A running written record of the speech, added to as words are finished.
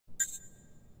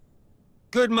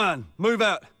Good man. Move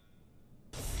out.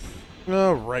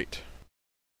 All right.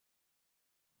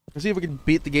 Let's see if we can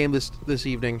beat the game this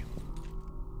evening.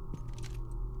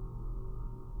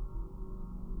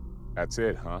 That's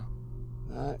it, huh?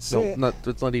 That's No, it.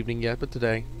 it's not evening yet, but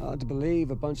today. Hard to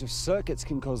believe a bunch of circuits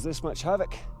can cause this much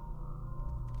havoc.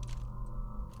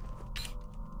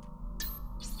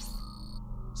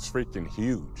 It's freaking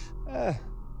huge.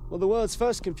 Well, the world's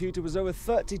first computer was over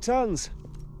 30 tons.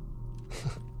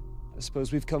 I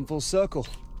suppose we've come full circle.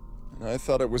 I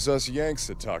thought it was us Yanks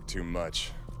that talk too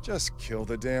much. Just kill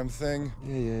the damn thing.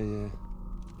 Yeah.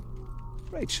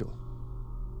 Rachel.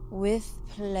 With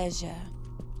pleasure.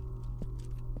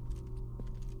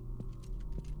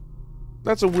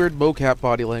 That's a weird mocap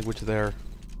body language there.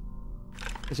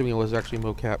 Assuming it was actually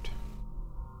mocapped.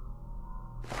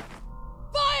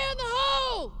 Fire in the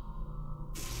hole!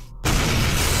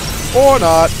 Or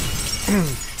not.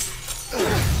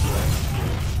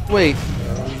 Wait,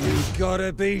 You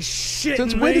gotta be shitting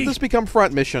since me! when did this become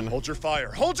front mission? Hold your fire!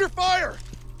 Hold your fire!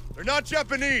 They're not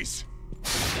Japanese!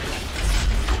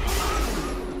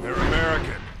 They're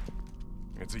American.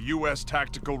 It's a U.S.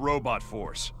 tactical robot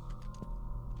force.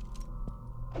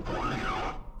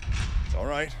 It's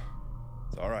alright.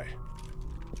 It's alright.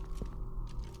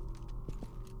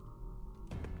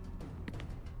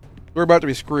 We're about to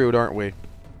be screwed, aren't we?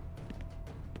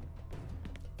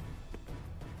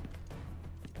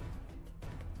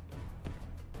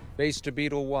 Base to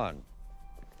Beetle 1.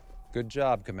 Good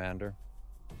job, Commander.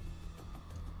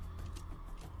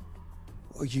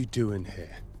 What are you doing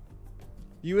here?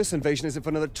 US invasion isn't for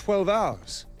another 12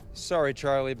 hours. Sorry,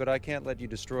 Charlie, but I can't let you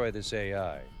destroy this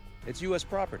AI. It's US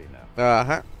property now.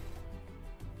 Uh-huh.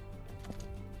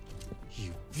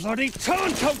 You bloody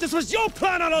turncoat! This was your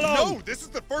plan all along! No! This is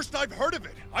the first I've heard of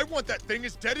it! I want that thing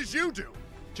as dead as you do!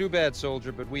 Too bad,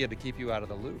 soldier, but we had to keep you out of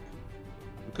the loop.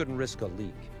 We couldn't risk a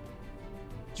leak.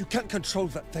 You can't control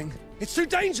that thing. It's too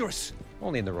dangerous!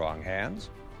 Only in the wrong hands.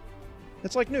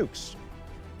 It's like nukes.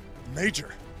 Major!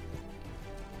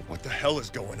 What the hell is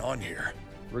going on here?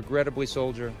 Regrettably,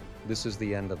 soldier, this is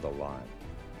the end of the line.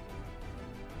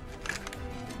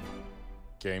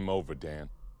 Game over, Dan.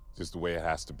 Just the way it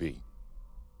has to be.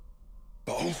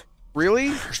 Bo?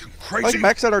 Really? Crazy? Like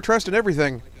max out our trust and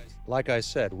everything. Like I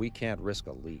said, we can't risk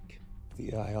a leak.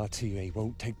 The IRTA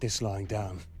won't take this lying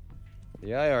down.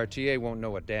 The IRTA won't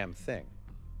know a damn thing.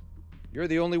 You're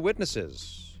the only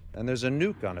witnesses, and there's a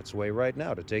nuke on its way right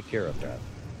now to take care of that.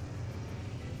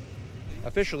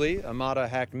 Officially, Amada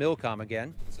hacked Milcom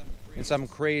again, in some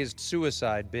crazed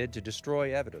suicide bid to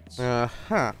destroy evidence.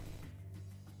 Uh-huh.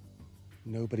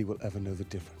 Nobody will ever know the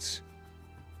difference.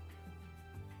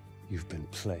 You've been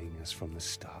playing us from the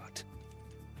start.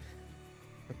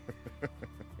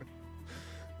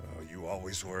 Oh, you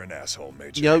always were an asshole,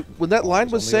 Major. You know, when that line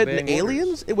was only said in obeying Aliens,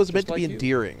 orders, it was meant just to be like you.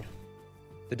 endearing.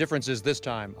 The difference is this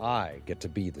time I get to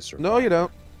be the survivor. No, you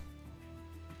don't.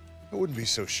 I wouldn't be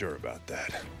so sure about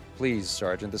that. Please,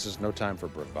 Sergeant, this is no time for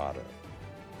bravado.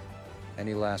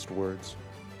 Any last words?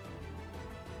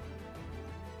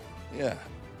 Yeah.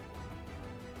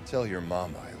 Tell your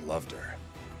mama I loved her.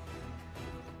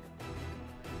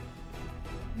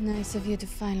 Nice of you to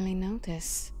finally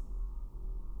notice.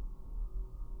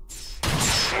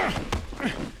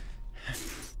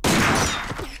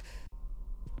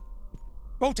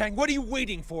 Botang, what are you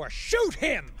waiting for? Shoot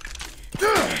him!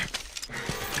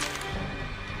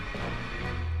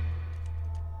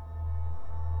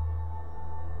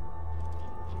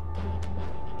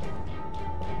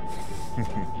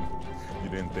 You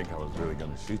didn't think I was really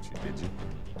gonna shoot you, did you?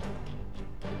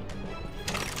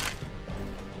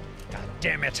 God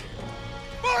damn it!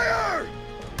 Fire!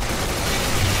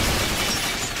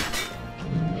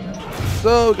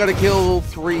 So, gotta kill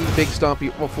four big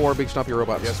stompy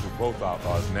robots. Guess we're both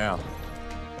outlaws now.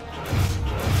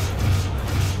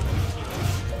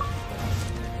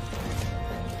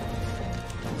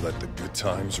 Let the good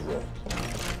times roll.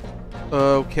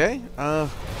 Okay, They've got a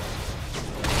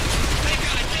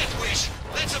death wish.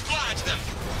 Let's oblige them.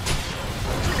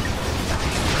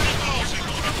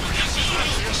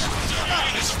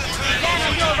 Dan,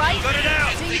 are you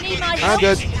alright? Do you need my I'm help?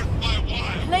 good.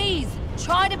 Please,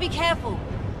 try to be careful.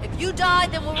 If you die,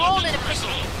 then we're all in a pickle.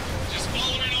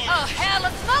 Oh, hell,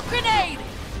 a smoke grenade!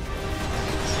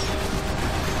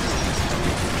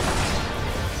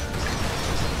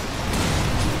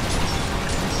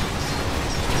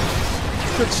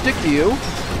 Should stick to you.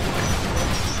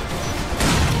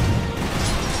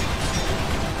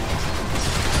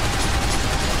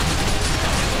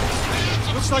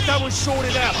 Looks like that one's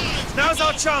shorted out. Now's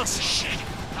our chance. Shit,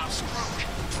 I'm screwed.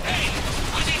 Hey,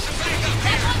 I need some backup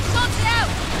That here. one's sorted out!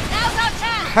 Now's our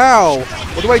chance! How?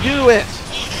 What do I do to it?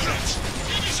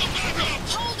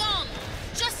 Hold on!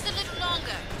 Just a little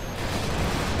longer.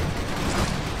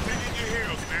 Dig in your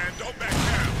heels, man. Don't back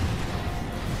down.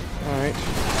 Alright.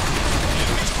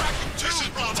 This is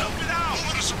Bravo. Help it out.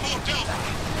 Over to support Delta.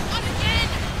 Not again!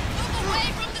 Move away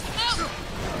from the smoke!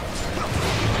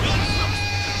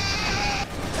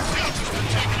 Delta's been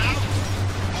taken out.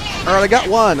 Alright, I got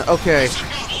one. Okay.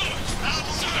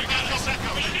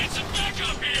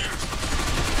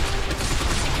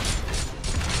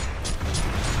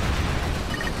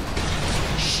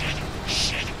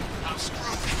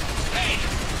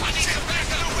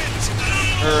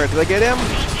 Alright, did I get him?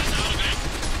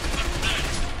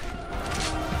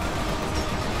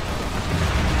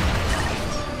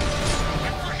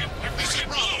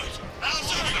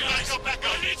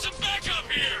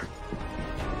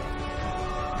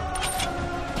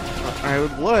 I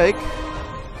would like...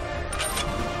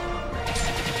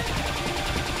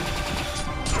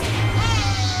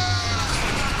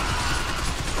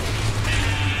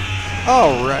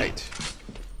 All right.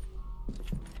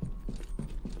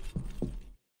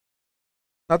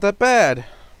 Not that bad.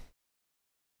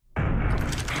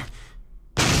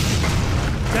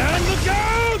 Dan, look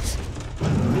out!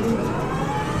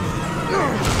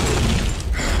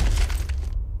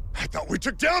 I thought we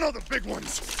took down all the big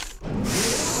ones.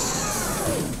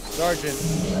 Sergeant,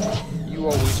 you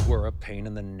always were a pain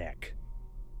in the neck.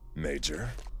 Major.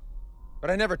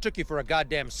 But I never took you for a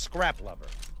goddamn scrap lover.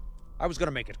 I was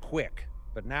gonna make it quick,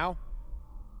 but now?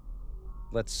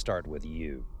 Let's start with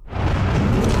you.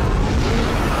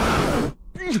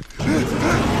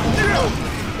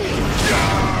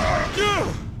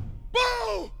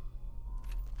 Boo!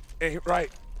 Ain't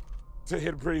right to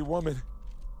hit a pretty woman.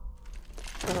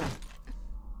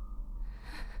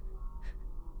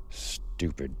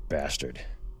 Stupid bastard.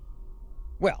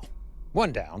 Well,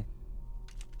 one down.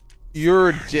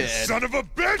 You're dead. Son of a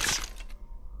bitch!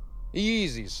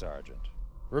 Easy, Sergeant.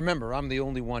 Remember, I'm the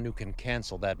only one who can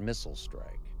cancel that missile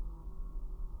strike.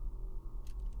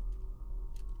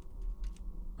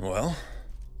 Well,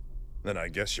 then I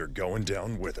guess you're going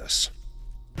down with us.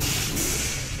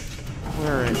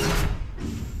 Alright.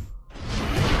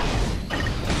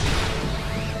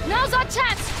 Now's our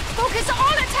chance! Focus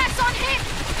all attacks on him!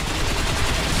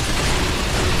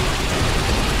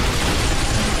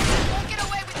 Won't get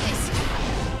away with this!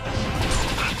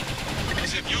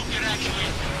 As if you could actually...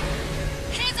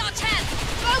 Here's our chance!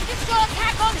 Focus your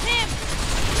attack on him!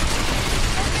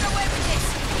 Won't get away with this!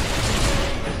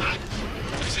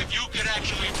 As if you could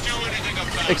actually do anything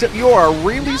about it. Except you are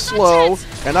really Now's our slow,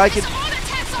 chance. and I can Focus all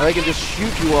attacks on him. just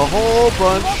shoot you a whole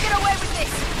bunch. Won't get away with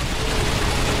this!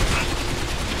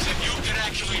 As if you could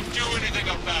actually do anything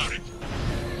about it.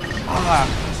 Ah,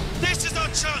 This is our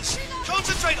chance!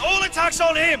 Concentrate all attacks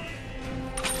on him!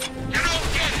 You don't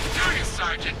get it, do you,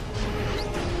 Sergeant?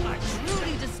 I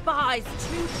truly despise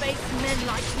two-faced men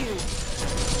like you.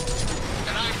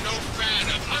 And I'm no fan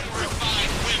of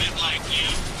unrefined women like you.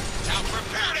 Now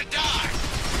prepare to die!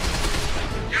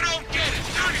 You don't get it,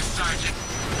 do you, Sergeant?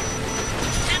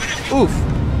 Even if you... oof.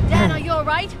 Dan, are you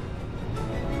alright?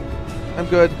 I'm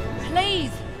good.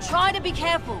 Please, try to be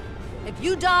careful. If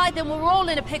you die, then we're all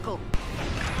in a pickle.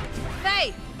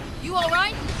 Faye, you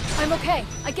alright? I'm okay.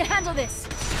 I can handle this.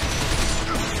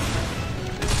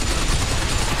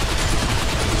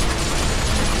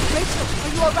 Rachel,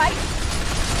 are you alright?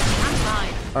 I'm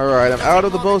fine. Alright, I'm Don't out take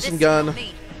of the more than bosun this gun. from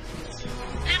me.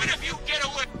 Even if you get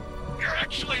away, you're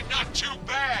actually not too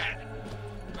bad.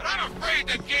 But I'm afraid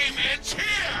the game ends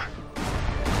here.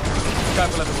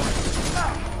 Careful, everyone.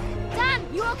 Dan,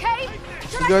 you okay?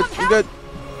 Should You I good? come You help? good?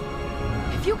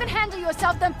 If you can handle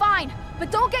yourself, then fine.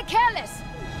 But don't get careless.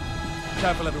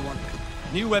 Careful, everyone.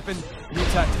 New weapon, new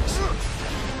tactics.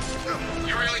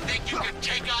 You really think you can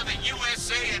take on the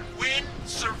USA and win?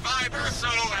 Survivor so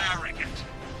arrogant.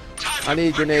 Time I to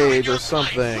need put you in grenades your or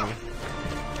something.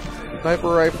 place. Sniper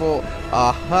rifle.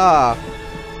 Aha.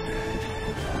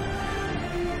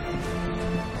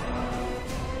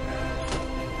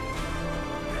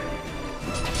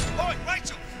 Oi,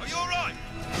 Rachel, are you alright?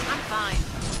 I'm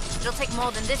fine. It'll take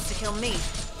more than this to kill me.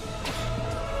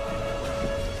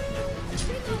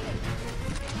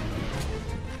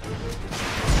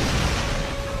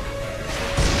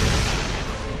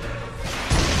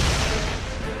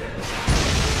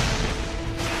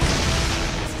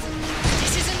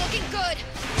 This isn't looking good.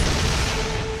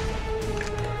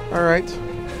 Alright.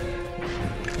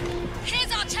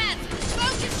 Here's our chance.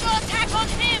 Focus your attack on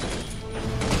him.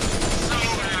 So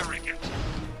arrogant.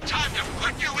 Time to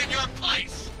put you in your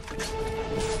place.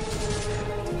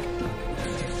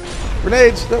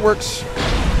 Grenades, that works.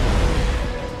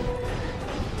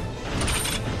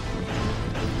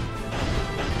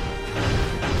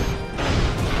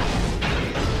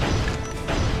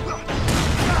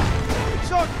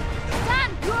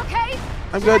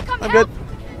 I'm good. Can I come I'm good.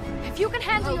 help? If you can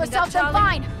handle Holding yourself, up, then Charlie.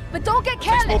 fine. But don't get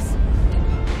careless.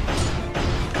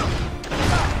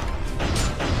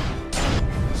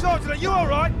 Sergeant, are you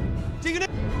alright? Do you need...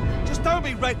 Just don't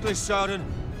be reckless, Sergeant.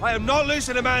 I am not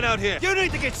losing a man out here. You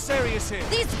need to get serious here.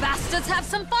 These bastards have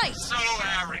some fight. So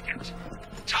arrogant.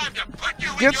 Time to put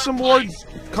you in Get your some more place.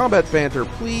 combat banter,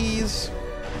 please.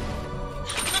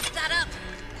 Look that up.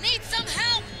 Need some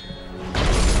help.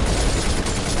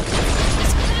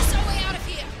 Let's blast our way out of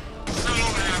here. So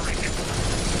arrogant.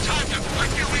 Time to put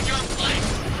you in your place.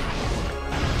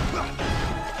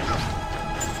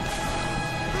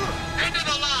 Into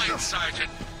the line,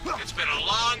 Sergeant. It's been a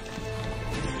long...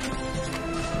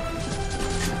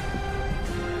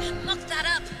 Look that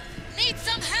up. Need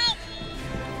some help.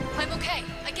 I'm okay.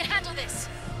 I can handle this.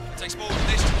 Takes more than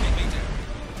this to keep me down.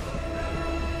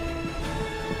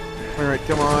 All right,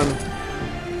 come on.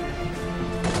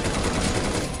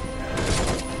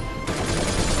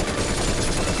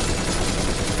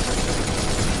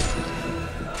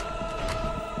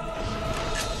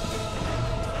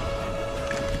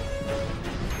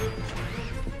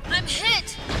 I'm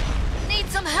hit. Need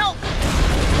some help.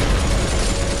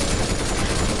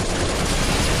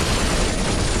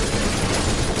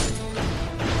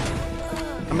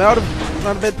 I'm out of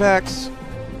med packs.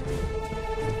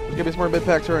 There's gonna be some more med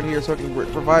packs around here so I can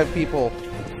revive people.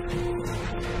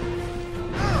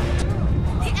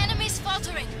 The enemy's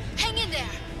faltering. Hang in there.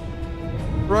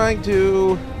 Trying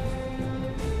to.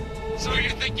 So you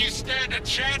think you stand a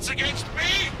chance against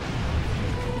me?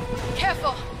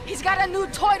 Careful. He's got a new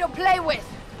toy to play with.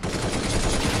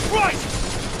 Right!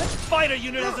 That fighter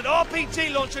unit has an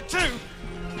RPG launcher too!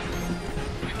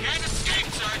 You can't escape,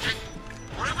 Sergeant.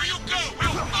 Wherever you go,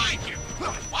 we'll find you.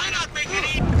 Why not make it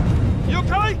easy? You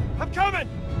okay? I'm coming!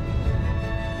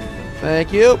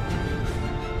 Thank you.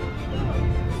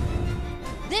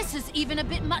 This is even a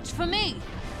bit much for me.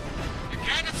 You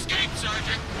can't escape,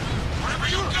 Sergeant. Wherever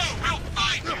you go, we'll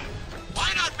find you.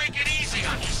 Why not make it easy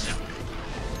on yourself?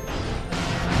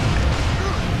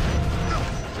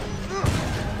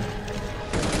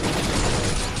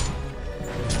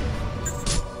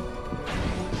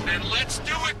 Then let's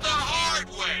do it the hard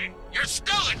way. You're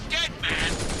still a dead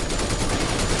man.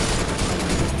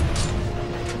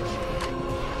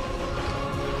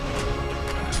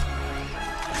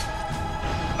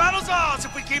 Battle's ours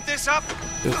if we keep this up!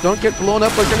 Just don't get blown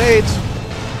up by grenades.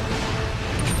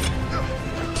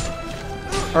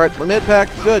 All right, my med pack,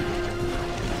 good.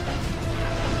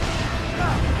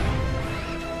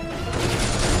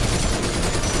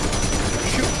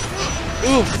 Shoot.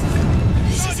 Oof.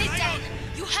 This is it, Dan.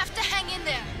 You have to hang in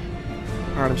there.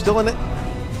 All right, I'm still in it.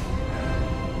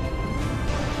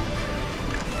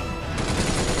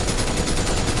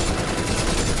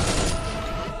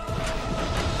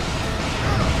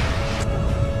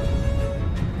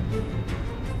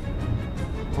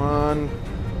 Come on.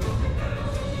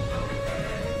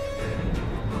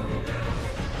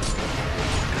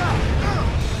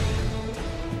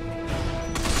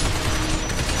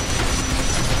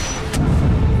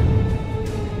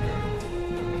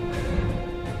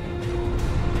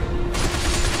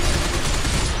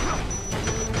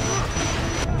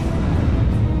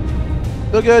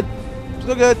 Still good.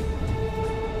 Still good.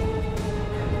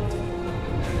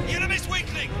 The enemy's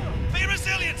weakling! Be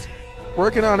resilient!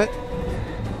 Working on it.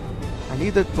 I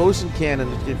need the bosun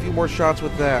cannon to get a few more shots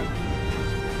with that.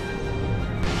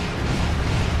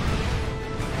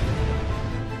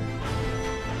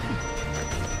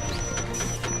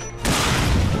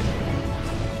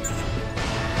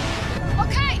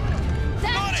 Okay.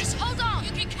 Dan, just hold on.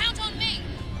 You can count on me.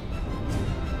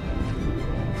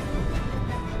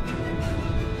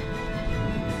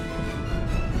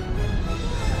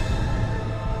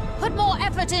 Put more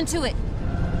effort into it.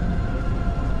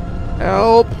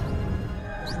 Help!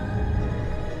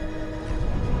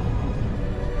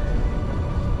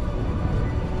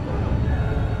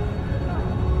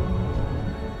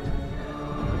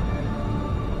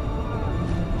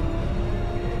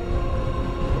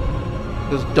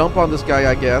 Just dump on this guy,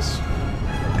 I guess,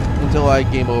 until I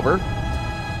game over.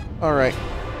 All right.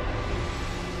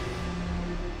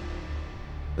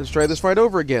 Let's try this fight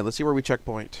over again. Let's see where we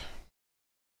checkpoint.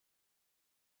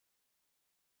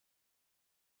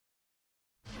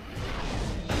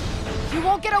 You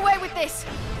won't get away with this.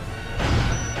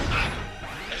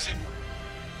 Is it?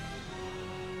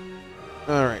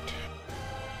 All right.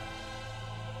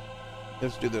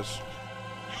 Let's do this.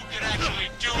 You can actually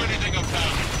do anything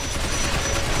about it.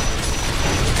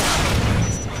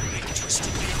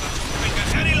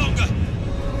 Any longer!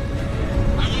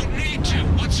 I won't need to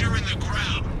once you're in the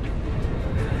ground.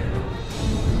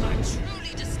 I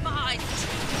truly despise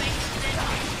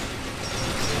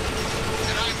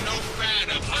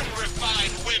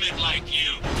like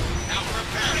you. Now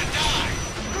prepare to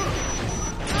die.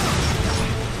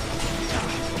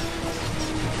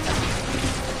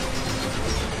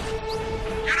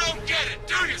 You don't get it,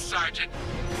 do you, Sergeant?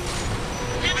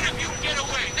 Even if you get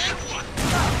away, then what?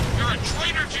 You're a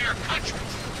traitor to your country,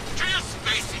 to your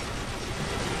species.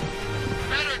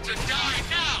 Better to die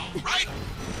now, right?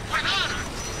 With honor,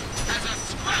 as a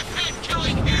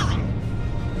scraphead-killing hero.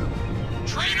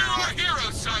 Traitor or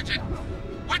hero, Sergeant?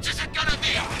 Which is it gonna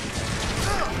be?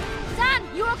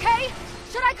 Dan, you okay?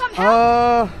 Should I come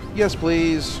help? Yes,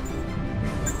 please.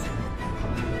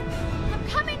 I'm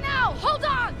coming now! Hold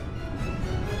on!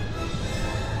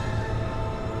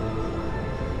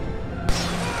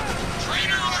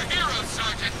 Traitor or hero,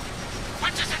 Sergeant?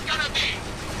 Which is it gonna be?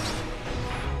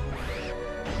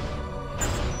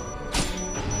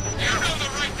 You know the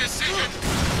right decision.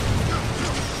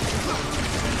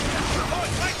 Oh,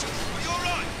 Rachel, are you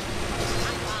alright?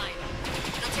 I'm fine.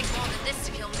 It'll take more than this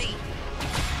to kill me.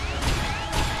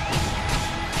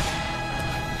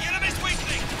 The enemy's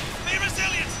weakling! Be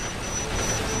resilient!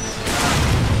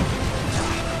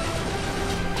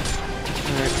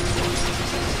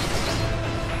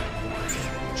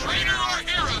 Traitor or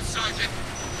hero, Sergeant?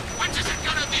 Which is it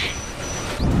gonna be?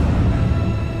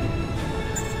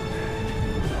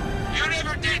 You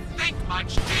never did think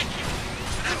much, did you?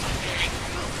 That's okay.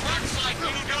 Works like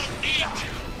you don't need to.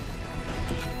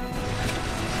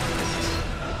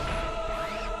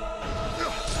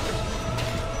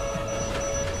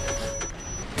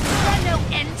 Is there no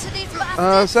end to these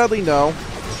bastards? Sadly, no.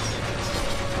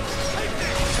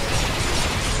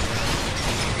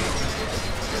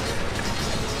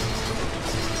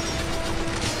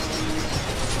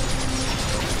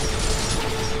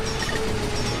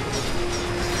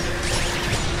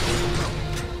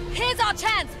 Here's our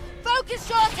chance! Focus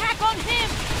your attack on him!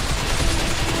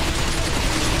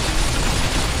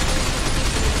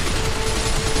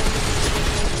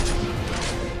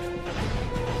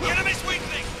 The enemy's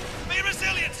weakling! Be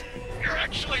resilient! You're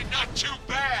actually not too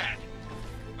bad.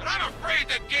 But I'm afraid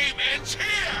the game ends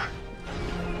here.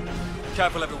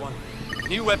 Careful, everyone.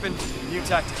 New weapon, new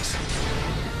tactics.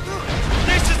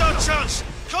 This is our chance!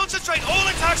 Concentrate all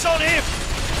attacks on him!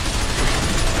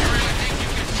 You really think you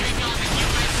can take on the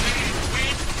USA and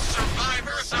win?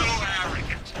 Survivor so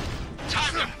arrogant.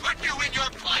 Time to put you in your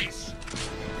place.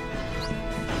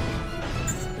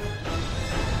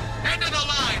 End of the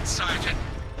line, Sergeant.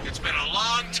 It's been a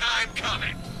long time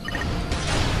coming.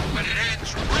 But it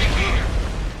ends right here.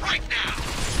 Right now.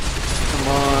 Come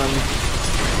on.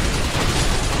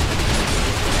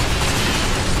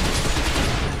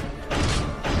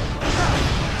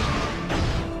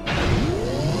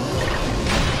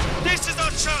 This is our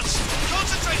chance!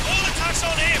 Concentrate all attacks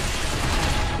on him!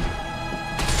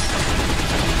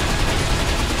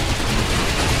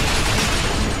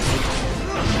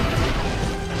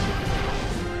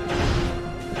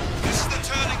 This is the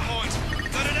turning point!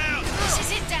 Cut it out! This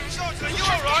is it, Dan. Sergeant, are We you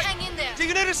have to alright? hang in there. Do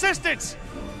you need assistance?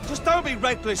 Just don't be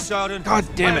reckless, Sergeant. God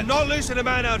damn I it. am not losing a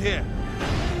man out here.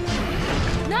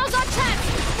 Now's our chance!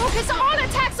 Focus all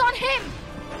attacks on him!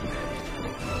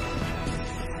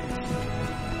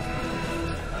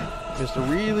 Just a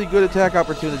really good attack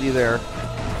opportunity there.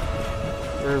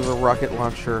 There's a rocket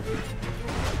launcher.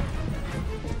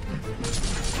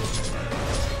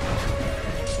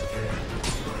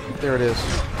 There it is.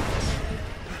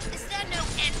 Is there no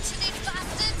end to these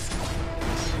bastards?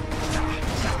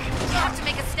 We have to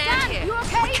make a stand here. You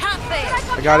okay? We can't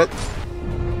fail. I got it.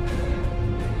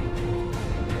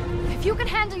 If you can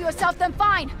handle yourself, then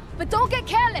fine. But don't get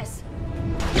careless.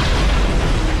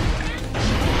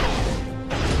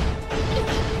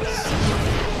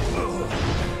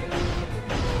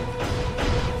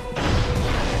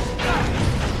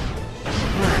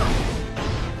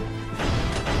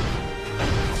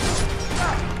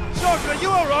 Sergeant, are you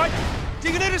alright?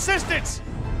 Do you need assistance?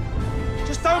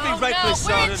 Just don't Oh, be reckless,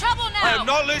 no. We're in Sergeant. trouble now. I am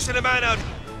not losing a man out here.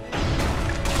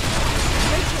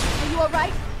 Rachel, are you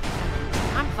alright?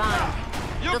 I'm fine.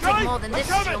 You It'll okay? take more than I'm this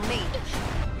to coming. kill me.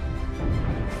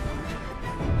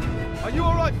 Are you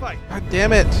alright, Faye? God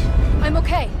damn it. I'm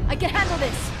okay. I can handle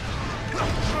this.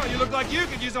 Oh, you look like you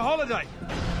could use a holiday.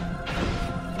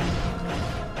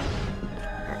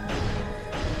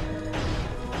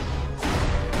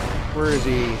 Where is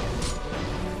he?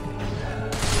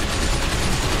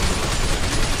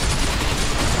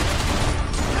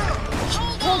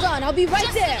 Hold on, I'll be right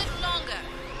Just there. a little longer.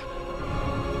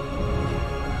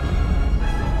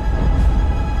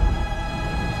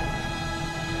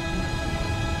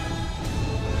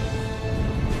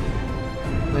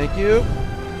 Thank you.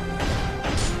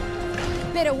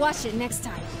 Better watch it next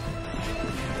time.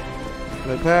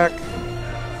 Med pack.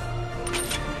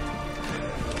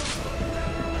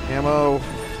 Ammo.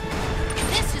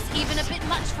 This is even a bit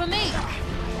much for me.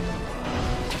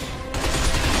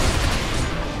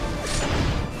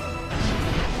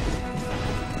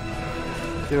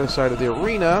 The other side of the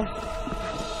arena.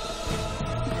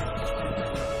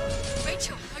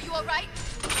 Rachel, are you alright?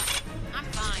 I'm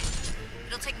fine.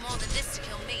 It'll take more than this to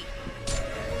kill me.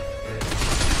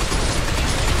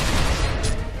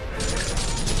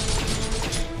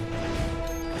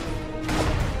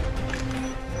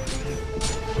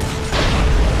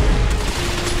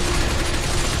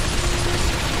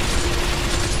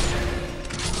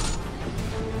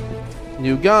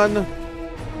 New gun.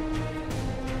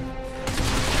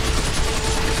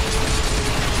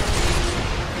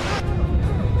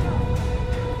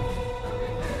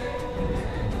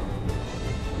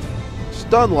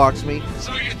 Stun locks me.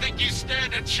 So you think you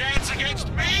stand a chance against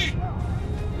me?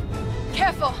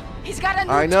 Careful! He's got a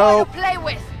new I know. toy to play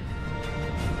with!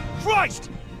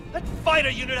 Christ! That fighter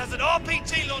unit has an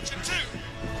RPG launcher too!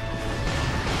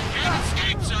 Can't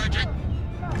escape, Sergeant.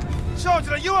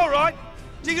 Sergeant, are you alright?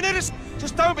 Do you need us?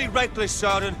 Just don't be reckless,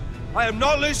 Sergeant. I am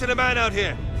not losing a man out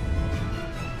here.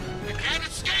 You can't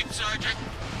escape, Sergeant.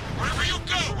 Wherever you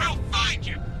go, we'll find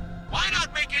you. Why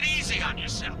not make it easy on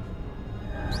yourself?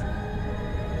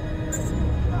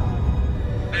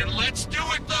 Then let's do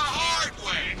it the hard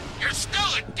way. You're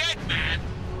still a dead man.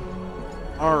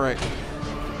 Alright.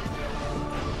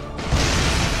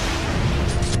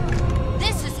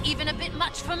 This is even a bit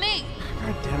much for me.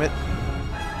 God damn it.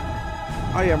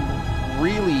 I am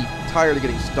really tired of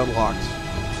getting stun locked.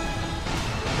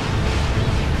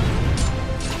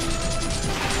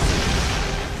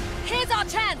 Here's our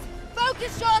chance!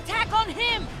 Focus your attack on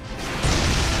him!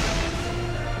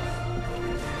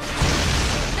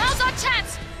 Now's our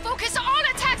chance! Focus all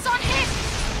attacks on him!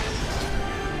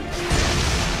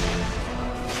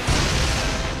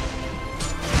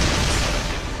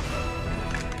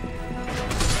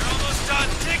 We're almost done.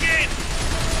 Dig in!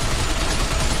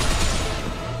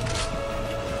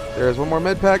 There's one more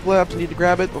med pack left. I need to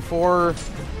grab it before...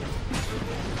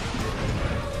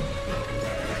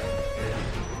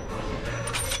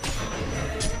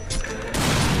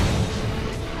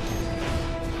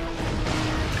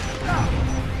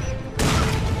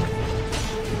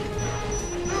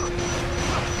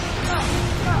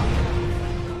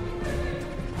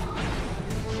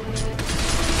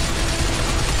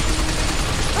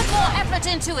 Put more effort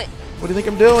into it! What do you think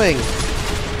I'm doing?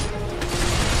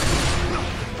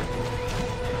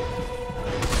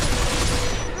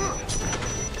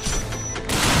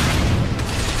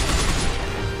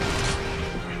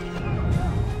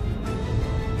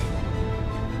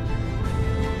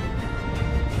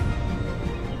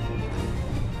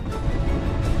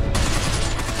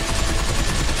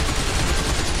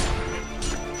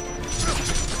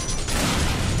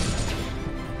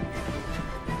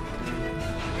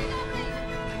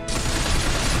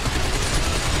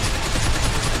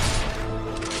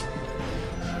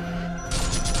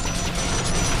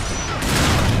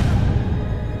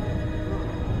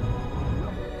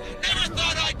 Never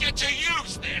thought I'd get to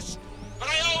use this, but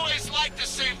I always like to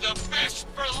save the best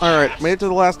for last. Alright, made it to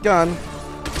the last gun.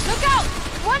 Look out!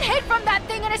 One hit from that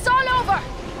thing and it's all over!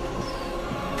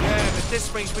 Yeah, but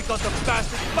this means we got the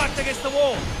bastard backed against the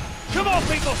wall. Come on,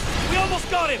 people! We almost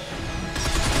got him!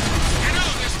 You know,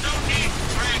 there's no need to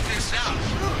drag this out.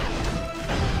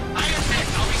 I admit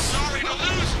I'll be sorry to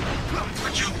lose you,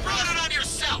 but you brought it on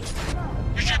yourself.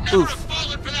 You should never have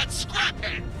fallen for that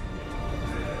scraphead.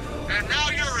 And now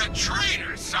you're a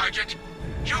traitor, Sergeant.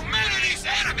 Humanity's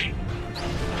enemy.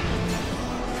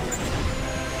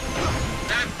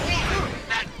 That woman,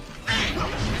 that thing,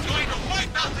 is going to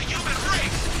wipe out the human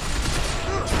race.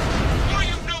 Before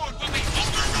you know it, we'll be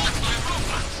overrun by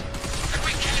robots, and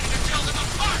we can't even tell them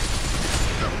apart.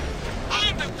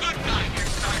 I'm the good guy here,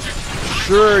 Sergeant.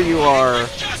 Sure you are.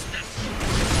 Justice.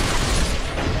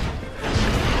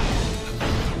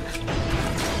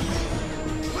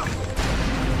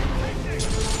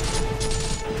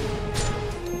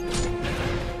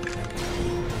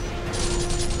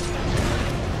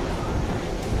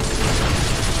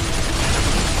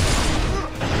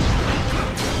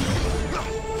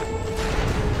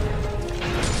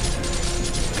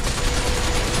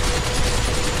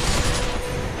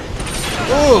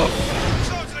 Ugh.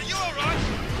 Sergeant, are you alright?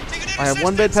 Do you need I have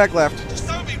one med assistance? pack left. Just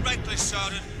don't be reckless,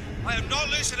 Sergeant. I am not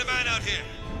losing a man out here.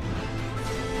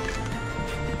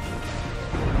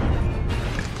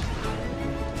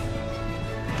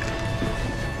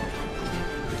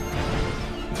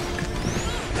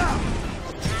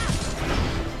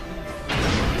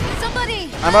 Somebody!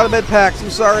 I'm out of med packs. I'm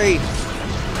sorry.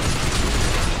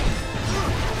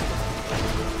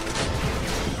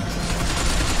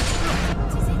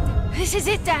 This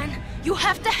is it, Dan. You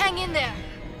have to hang in there.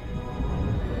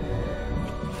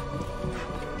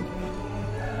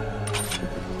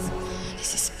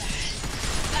 This is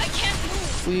bad. I can't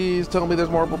move. Please tell me there's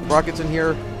more rockets in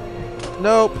here.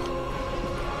 Nope.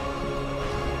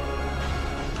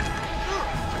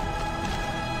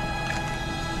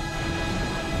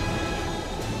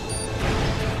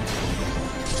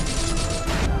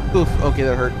 Oof, okay,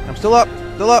 that hurt. I'm still up.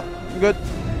 Still up. I'm good.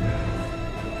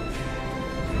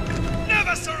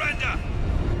 Never surrender!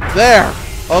 There!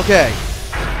 Okay.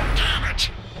 Damn it!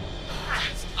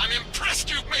 I'm impressed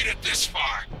you've made it this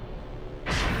far.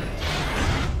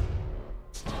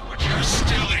 But you're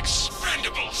still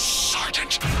expendable,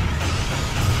 Sergeant.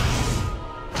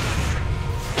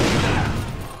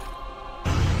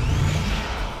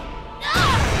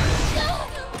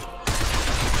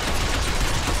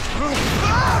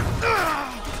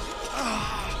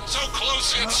 So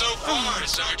close yet so far,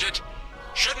 Sergeant.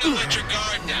 Shouldn't have let your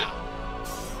guard down.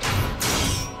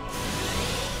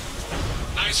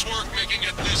 Nice work making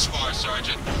it this far,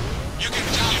 Sergeant. You can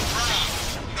die proud,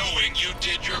 knowing you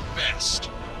did your best.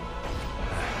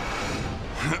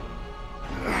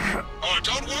 Oh,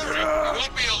 don't worry. You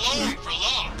won't be alone for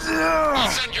long.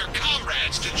 I'll send your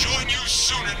comrades to join you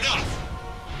soon enough.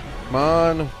 Come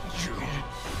on.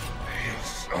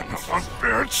 Son of a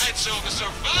bitch! And so the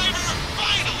survivor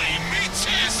finally meets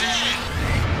his end.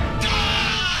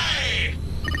 Die!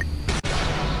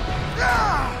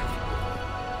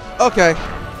 Okay.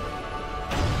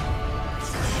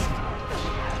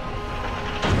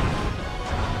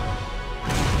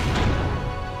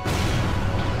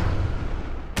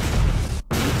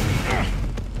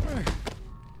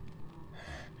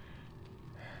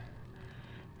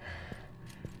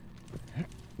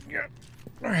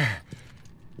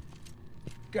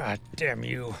 God damn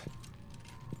you.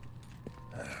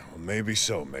 Well, maybe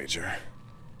so, Major.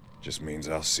 Just means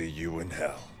I'll see you in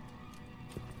hell.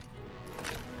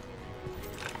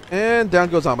 And down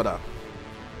goes Amada.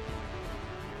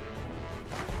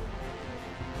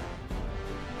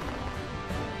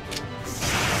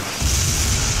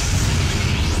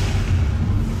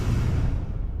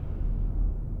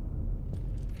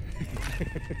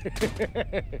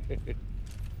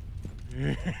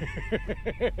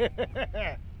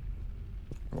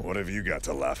 What have you got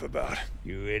to laugh about?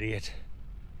 You idiot.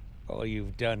 All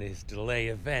you've done is delay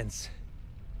events.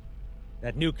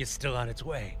 That nuke is still on its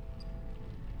way.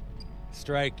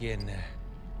 Strike in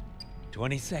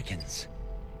 20 seconds.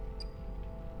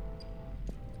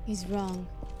 He's wrong.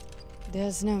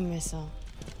 There's no missile.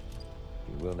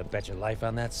 You willing to bet your life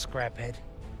on that, scraphead?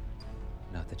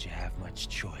 Not that you have much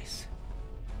choice.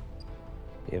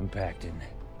 Impact in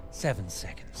 7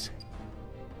 seconds.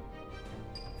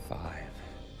 5,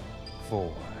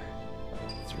 4,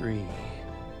 3,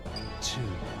 2,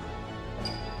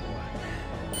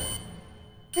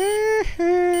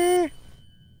 1.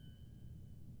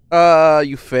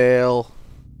 You fail.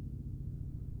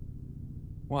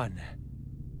 1.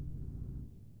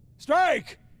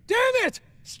 Strike! Damn it!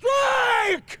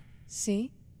 Strike!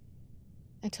 See?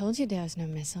 I told you there was no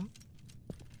missile.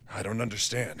 I don't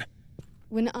understand.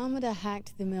 When Amada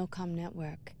hacked the Milcom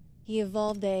network, he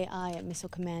evolved the AI at Missile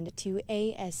Command to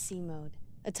ASC mode,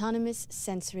 Autonomous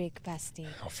Sensory Capacity.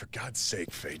 Oh, for God's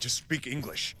sake, Faye, just speak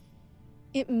English.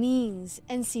 It means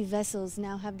NC vessels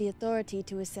now have the authority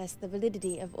to assess the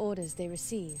validity of orders they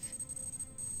receive.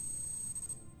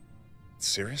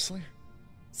 Seriously?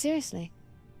 Seriously.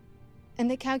 And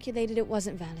they calculated it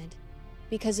wasn't valid,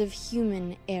 because of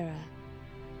human error.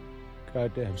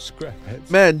 Goddamn scrapheads.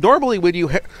 Man, normally when you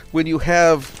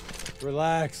have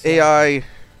Relax. AI I'm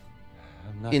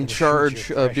not in gonna shoot charge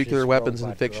your of precious nuclear weapons in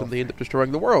robot fiction, they end up girlfriend.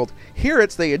 destroying the world. Here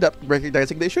it's they end up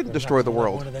recognizing they shouldn't I'm destroy not the gonna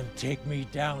let world. one of them take me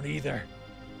down either.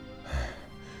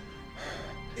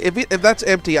 If that's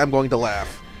empty, I'm going to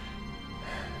laugh.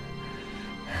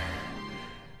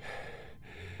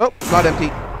 Oh, not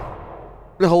empty.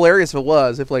 Hilarious if it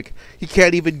was. If, like, he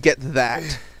can't even get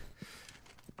that.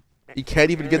 He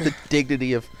can't even get the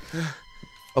dignity of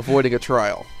avoiding a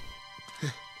trial.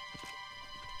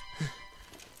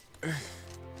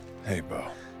 Hey, Bo.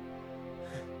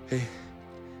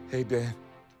 Hey, Dan.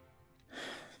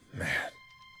 Man.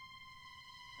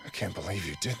 I can't believe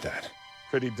you did that.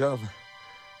 Pretty dumb.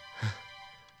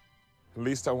 At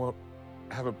least I won't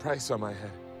have a price on my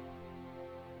head.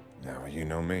 Now, you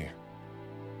know me.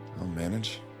 I'll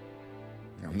manage.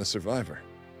 I'm the survivor.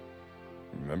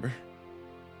 Remember?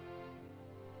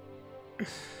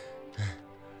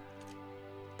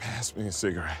 Pass me a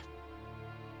cigarette.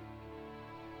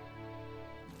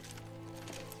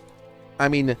 I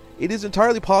mean, it is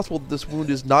entirely possible that this wound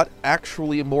is not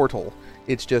actually immortal.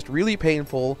 It's just really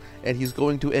painful, and he's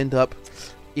going to end up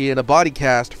in a body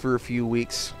cast for a few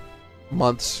weeks,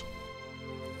 months.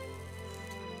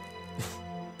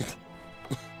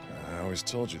 I always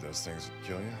told you those things would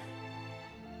kill you.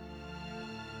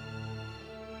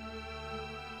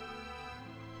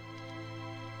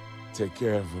 Take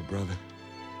care of her, brother.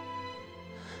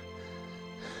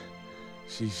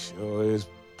 She sure is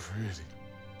pretty.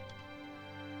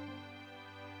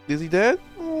 Is he dead?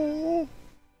 Oh.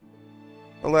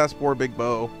 Alas, poor Big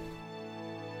Bo.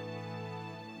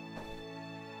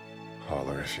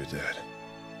 Holler if you're dead.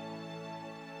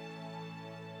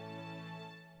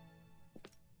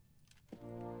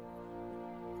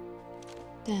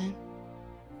 Dan.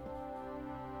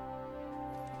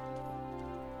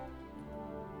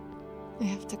 I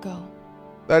have to go.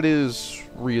 That is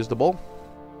reasonable.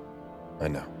 I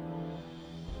know.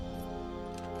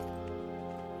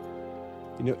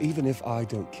 You know, even if I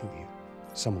don't kill you,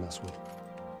 someone else will.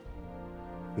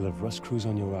 You'll have Russ Cruz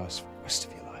on your ass for the rest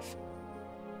of your life.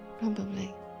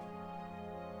 Probably.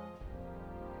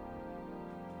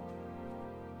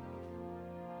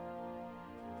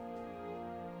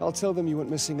 I'll tell them you went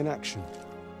missing in action.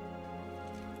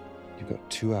 You've got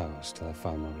 2 hours till I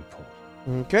file my report.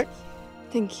 Okay.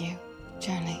 Thank you,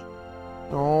 Charlie.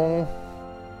 Oh.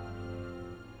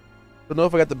 Don't know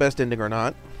if I got the best ending or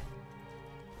not.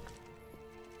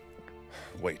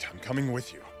 Wait, I'm coming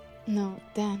with you. No,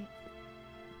 Dan.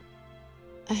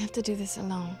 I have to do this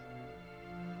alone.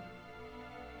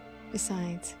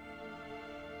 Besides,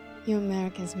 you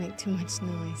Americans make too much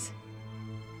noise.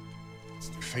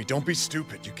 Faye, don't be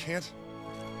stupid. You can't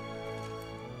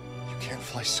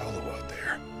fly solo out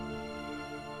there.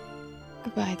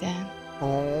 Goodbye, Dan.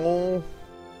 Oh.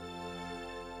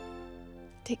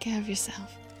 Take care of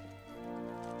yourself.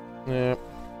 Yeah.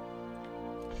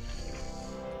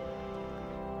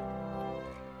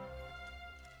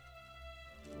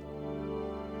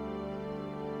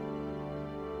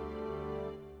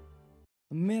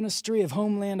 The Ministry of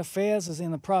Homeland Affairs is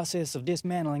in the process of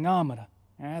dismantling Armada,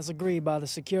 as agreed by the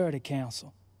Security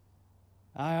Council.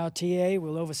 IRTA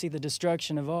will oversee the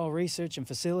destruction of all research and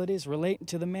facilities relating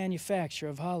to the manufacture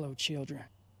of hollow children.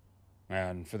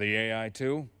 And for the AI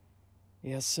too?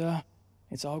 Yes, sir.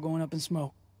 It's all going up in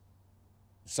smoke.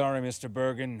 Sorry, Mr.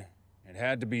 Bergen. It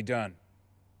had to be done.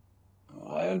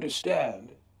 I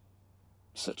understand.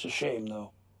 Such a shame,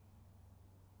 though.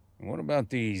 What about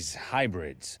these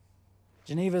hybrids?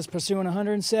 Geneva's pursuing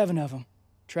 107 of them.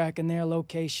 Tracking their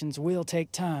locations will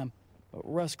take time, but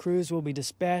Russ Cruz will be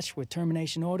dispatched with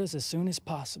termination orders as soon as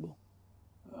possible.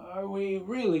 Are we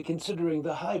really considering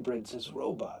the hybrids as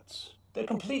robots? They're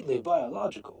completely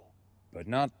biological. But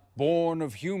not born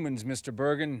of humans, Mr.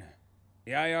 Bergen.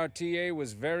 The IRTA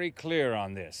was very clear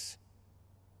on this.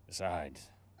 Besides,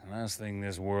 the last thing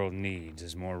this world needs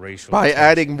is more racial By tension.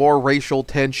 adding more racial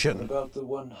tension. What about the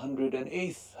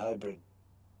 108th hybrid?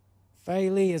 Faye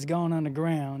Lee has gone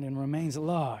underground and remains at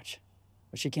large,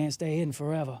 but she can't stay hidden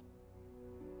forever.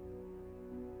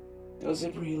 Does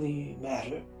it really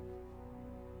matter?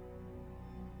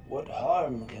 What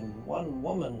harm can one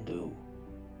woman do?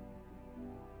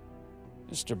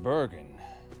 Mr. Bergen,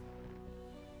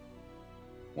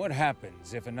 what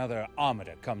happens if another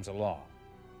Armada comes along?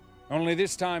 Only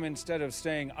this time, instead of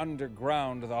staying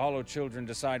underground, the Hollow Children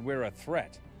decide we're a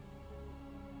threat.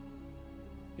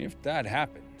 If that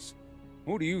happens,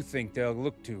 who do you think they'll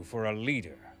look to for a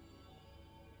leader?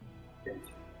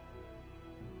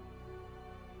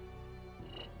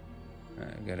 I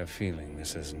got a feeling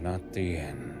this is not the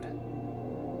end.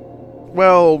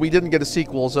 Well, we didn't get a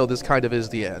sequel, so this kind of is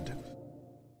the end.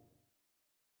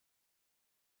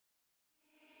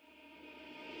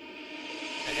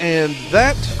 And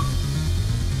that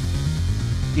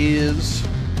is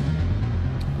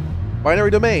Binary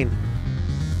Domain.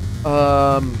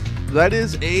 That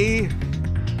is a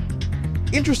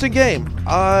interesting game.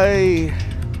 I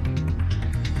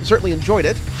certainly enjoyed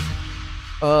it.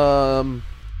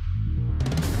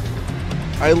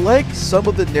 I like some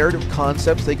of the narrative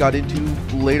concepts they got into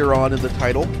later on in the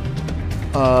title.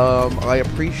 I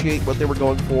appreciate what they were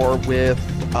going for with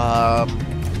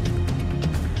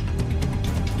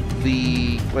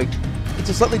it's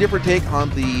a slightly different take on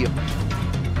the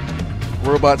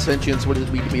robot sentience, what does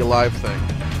it mean to be alive thing.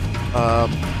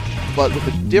 But with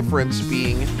the difference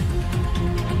being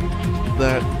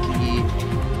that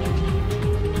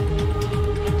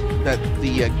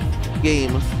the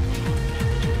game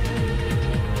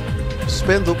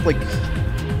spends a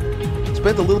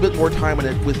little bit more time on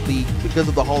it because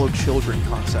of the Hollow Children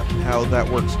concept and how that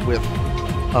works with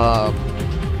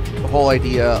the whole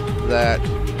idea that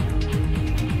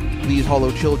these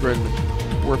Hollow Children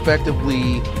were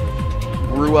effectively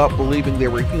grew up believing they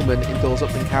were human until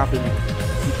something happened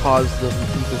to cause them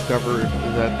to discover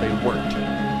that they weren't.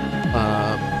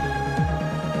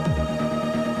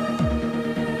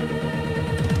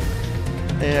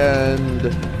 And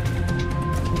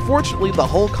unfortunately, the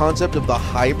whole concept of the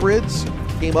hybrids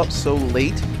came up so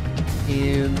late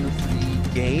in the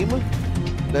game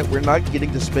that we're not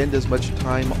getting to spend as much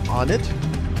time on it,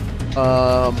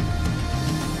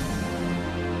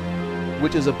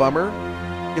 which is a bummer.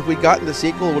 If we'd gotten the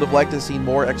sequel, I would have liked to see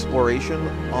more exploration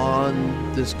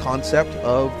on this concept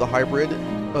of the hybrid,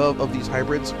 of these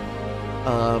hybrids,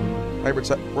 hybrid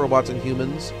robots and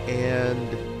humans,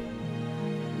 and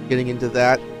getting into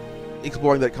that,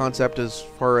 exploring that concept as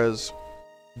far as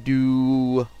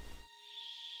I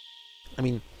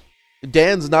mean,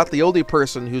 Dan's not the only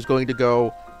person who's going to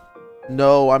go,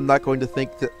 no, I'm not going to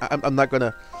think that, I'm not going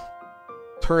to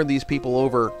turn these people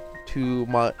over to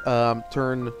my,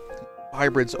 turn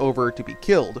hybrids over to be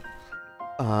killed.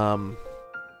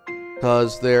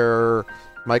 Because they're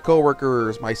my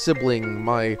coworkers, my sibling,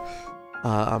 my,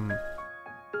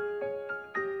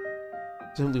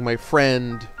 simply my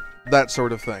friend, that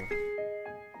sort of thing.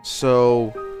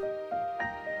 So,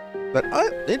 but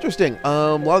interesting.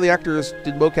 A lot of the actors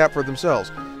did mocap for themselves,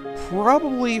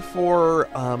 probably for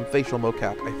facial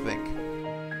mocap, I think.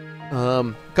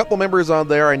 A couple members on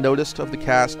there I noticed of the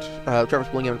cast. Travis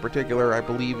Willingham in particular, I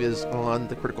believe, is on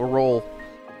the Critical Role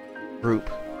group.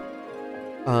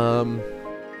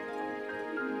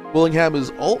 Willingham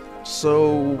is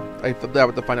also, I found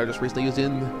out to find out just recently, he was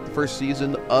in the first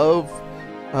season of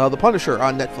The Punisher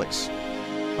on Netflix.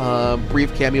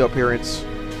 Brief cameo appearance.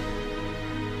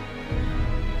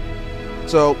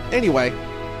 So, anyway,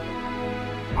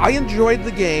 I enjoyed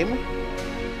the game.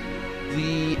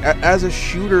 As a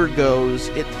shooter goes,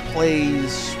 it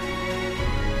plays,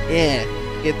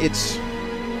 it's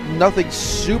nothing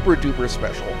super duper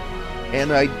special.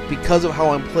 And because of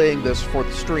how I'm playing this for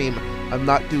the stream, I'm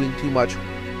not doing too much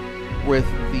with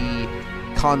the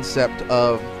concept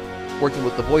of working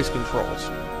with the voice controls.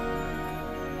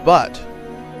 But,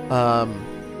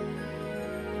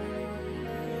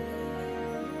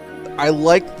 I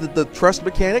like the trust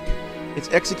mechanic. It's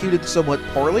executed somewhat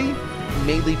poorly,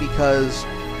 mainly because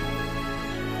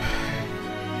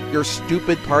your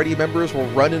stupid party members will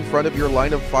run in front of your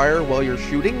line of fire while you're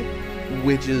shooting,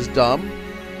 which is dumb,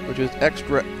 which is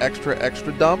extra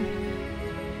dumb.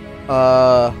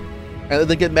 And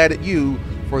they get mad at you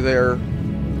for their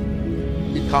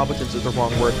incompetence is the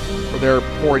wrong word, for their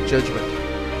poor judgment.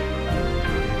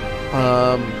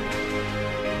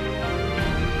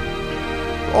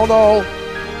 All in all,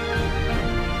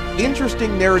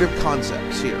 interesting narrative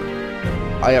concepts here.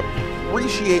 I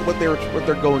appreciate what they're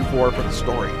going for the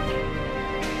story.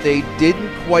 They didn't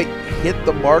quite hit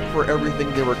the mark for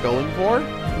everything they were going for,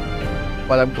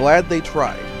 but I'm glad they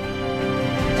tried.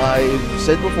 I've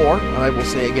said before, and I will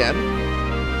say again,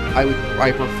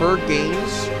 I prefer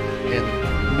games and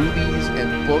movies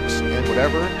and books and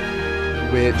whatever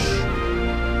which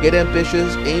get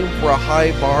ambitious, aim for a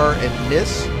high bar, and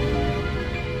miss,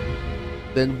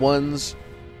 than ones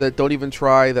that don't even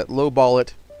try, that lowball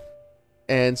it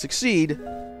and succeed,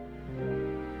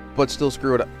 but still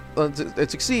screw it up. And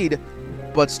succeed,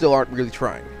 but still aren't really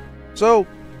trying. So,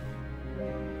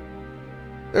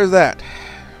 there's that.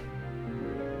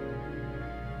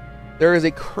 There is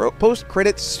a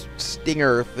post-credits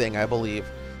stinger thing, I believe,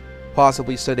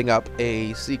 possibly setting up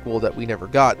a sequel that we never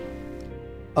got.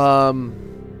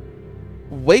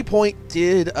 Waypoint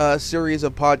did a series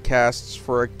of podcasts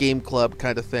for a game club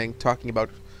kind of thing, talking about,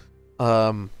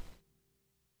 hang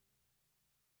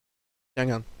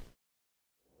on.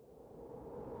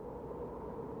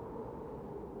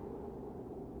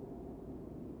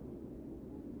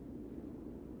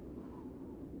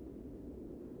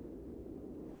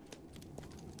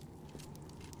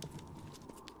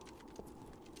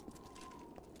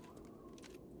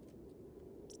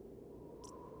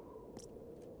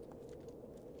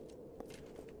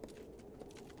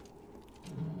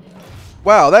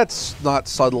 Wow, that's not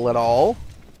subtle at all.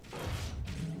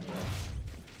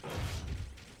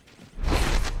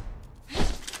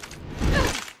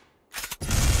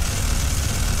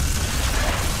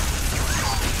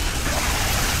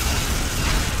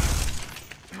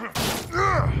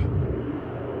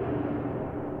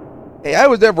 Hey, I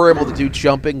was never able to do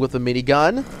jumping with a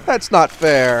minigun. That's not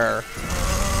fair.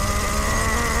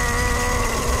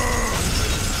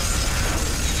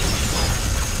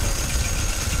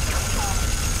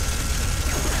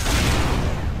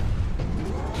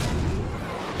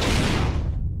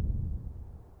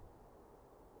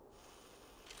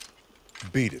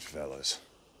 Beat it, fellas.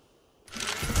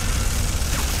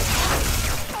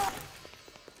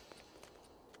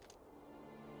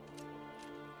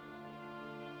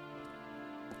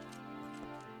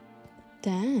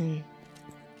 Dan,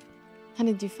 how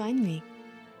did you find me?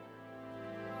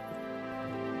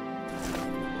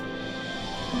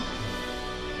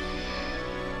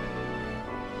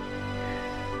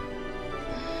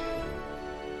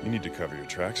 You need to cover your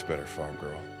tracks better, farm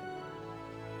girl.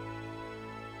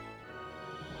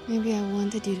 Maybe I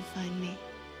wanted you to find me,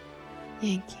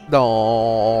 Yankee.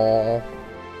 No.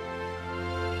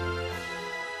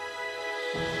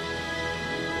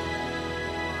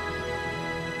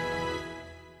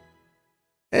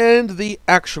 And the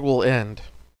actual end.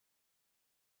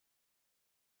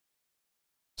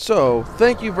 So,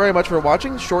 thank you very much for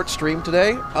watching. Short stream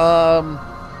today. As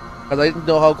I didn't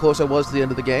know how close I was to the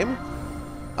end of the game.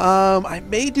 I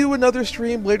may do another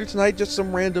stream later tonight, just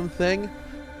some random thing,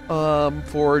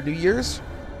 for New Year's.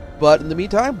 But in the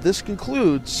meantime, this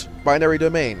concludes Binary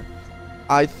Domain.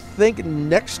 I think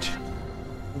next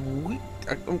week,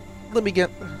 I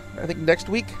think next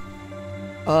week,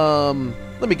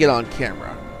 let me get on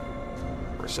camera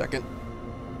for a second.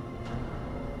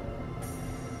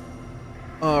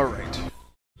 Alright.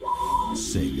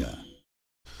 Sega.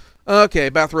 Okay,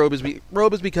 bathrobe is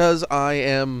because I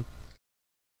am,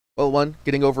 well, one,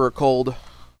 getting over a cold a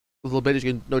little bit, as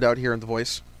you can no doubt hear in the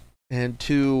voice, and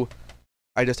two,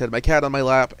 I just had my cat on my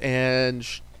lap, and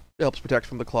it helps protect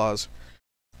from the claws.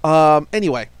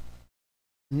 Anyway,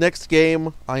 next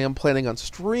game I am planning on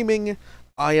streaming.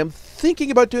 I am thinking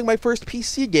about doing my first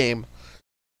PC game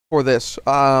for this.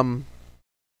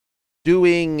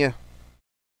 Doing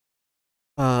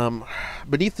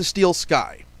Beneath the Steel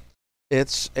Sky.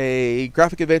 It's a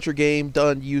graphic adventure game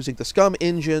done using the Scum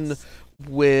engine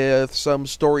with some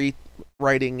story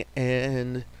writing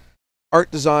and art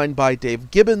design by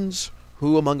Dave Gibbons,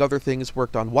 who, among other things,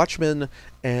 worked on Watchmen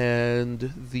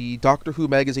and the Doctor Who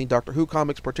magazine, Doctor Who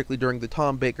comics, particularly during the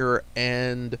Tom Baker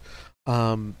and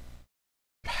Tom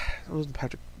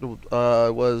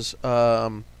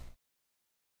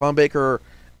Baker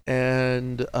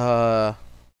and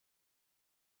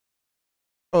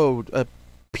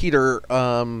Peter,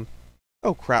 oh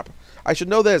crap, I should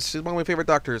know this, he's one of my favorite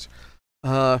doctors,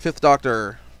 Fifth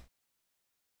Doctor,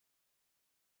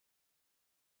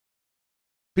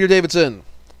 Peter Davidson,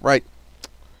 right.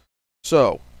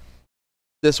 So,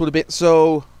 this would have been,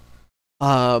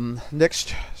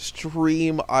 next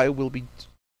stream I will be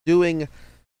doing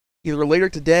either later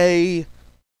today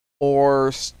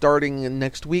or starting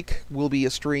next week will be a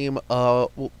stream,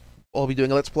 I'll be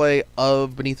doing a Let's Play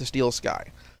of Beneath the Steel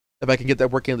Sky. If I can get that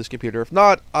working on this computer. If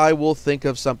not, I will think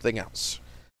of something else.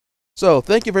 So,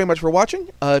 thank you very much for watching.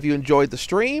 If you enjoyed the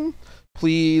stream,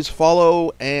 please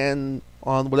follow and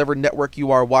on whatever network you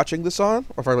are watching this on,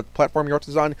 or whatever platform you're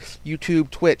watching this on,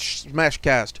 YouTube, Twitch,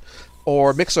 Smashcast,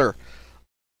 or Mixer.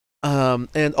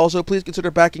 And also, please consider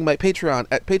backing my Patreon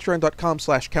at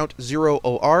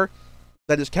patreon.com/count0or.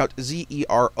 That is count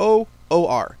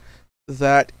ZEROOR.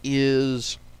 That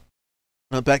is,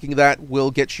 backing that will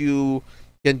get you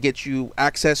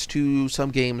access to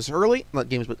some games early, not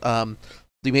games, but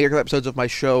the major episodes of my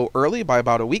show early by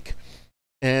about a week,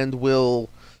 and will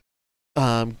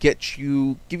give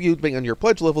you, depending on your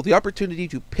pledge level, the opportunity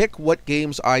to pick what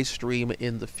games I stream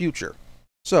in the future.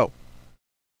 So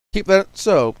keep that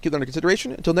under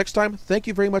consideration. Until next time, thank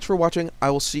you very much for watching.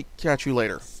 I will catch you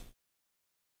later.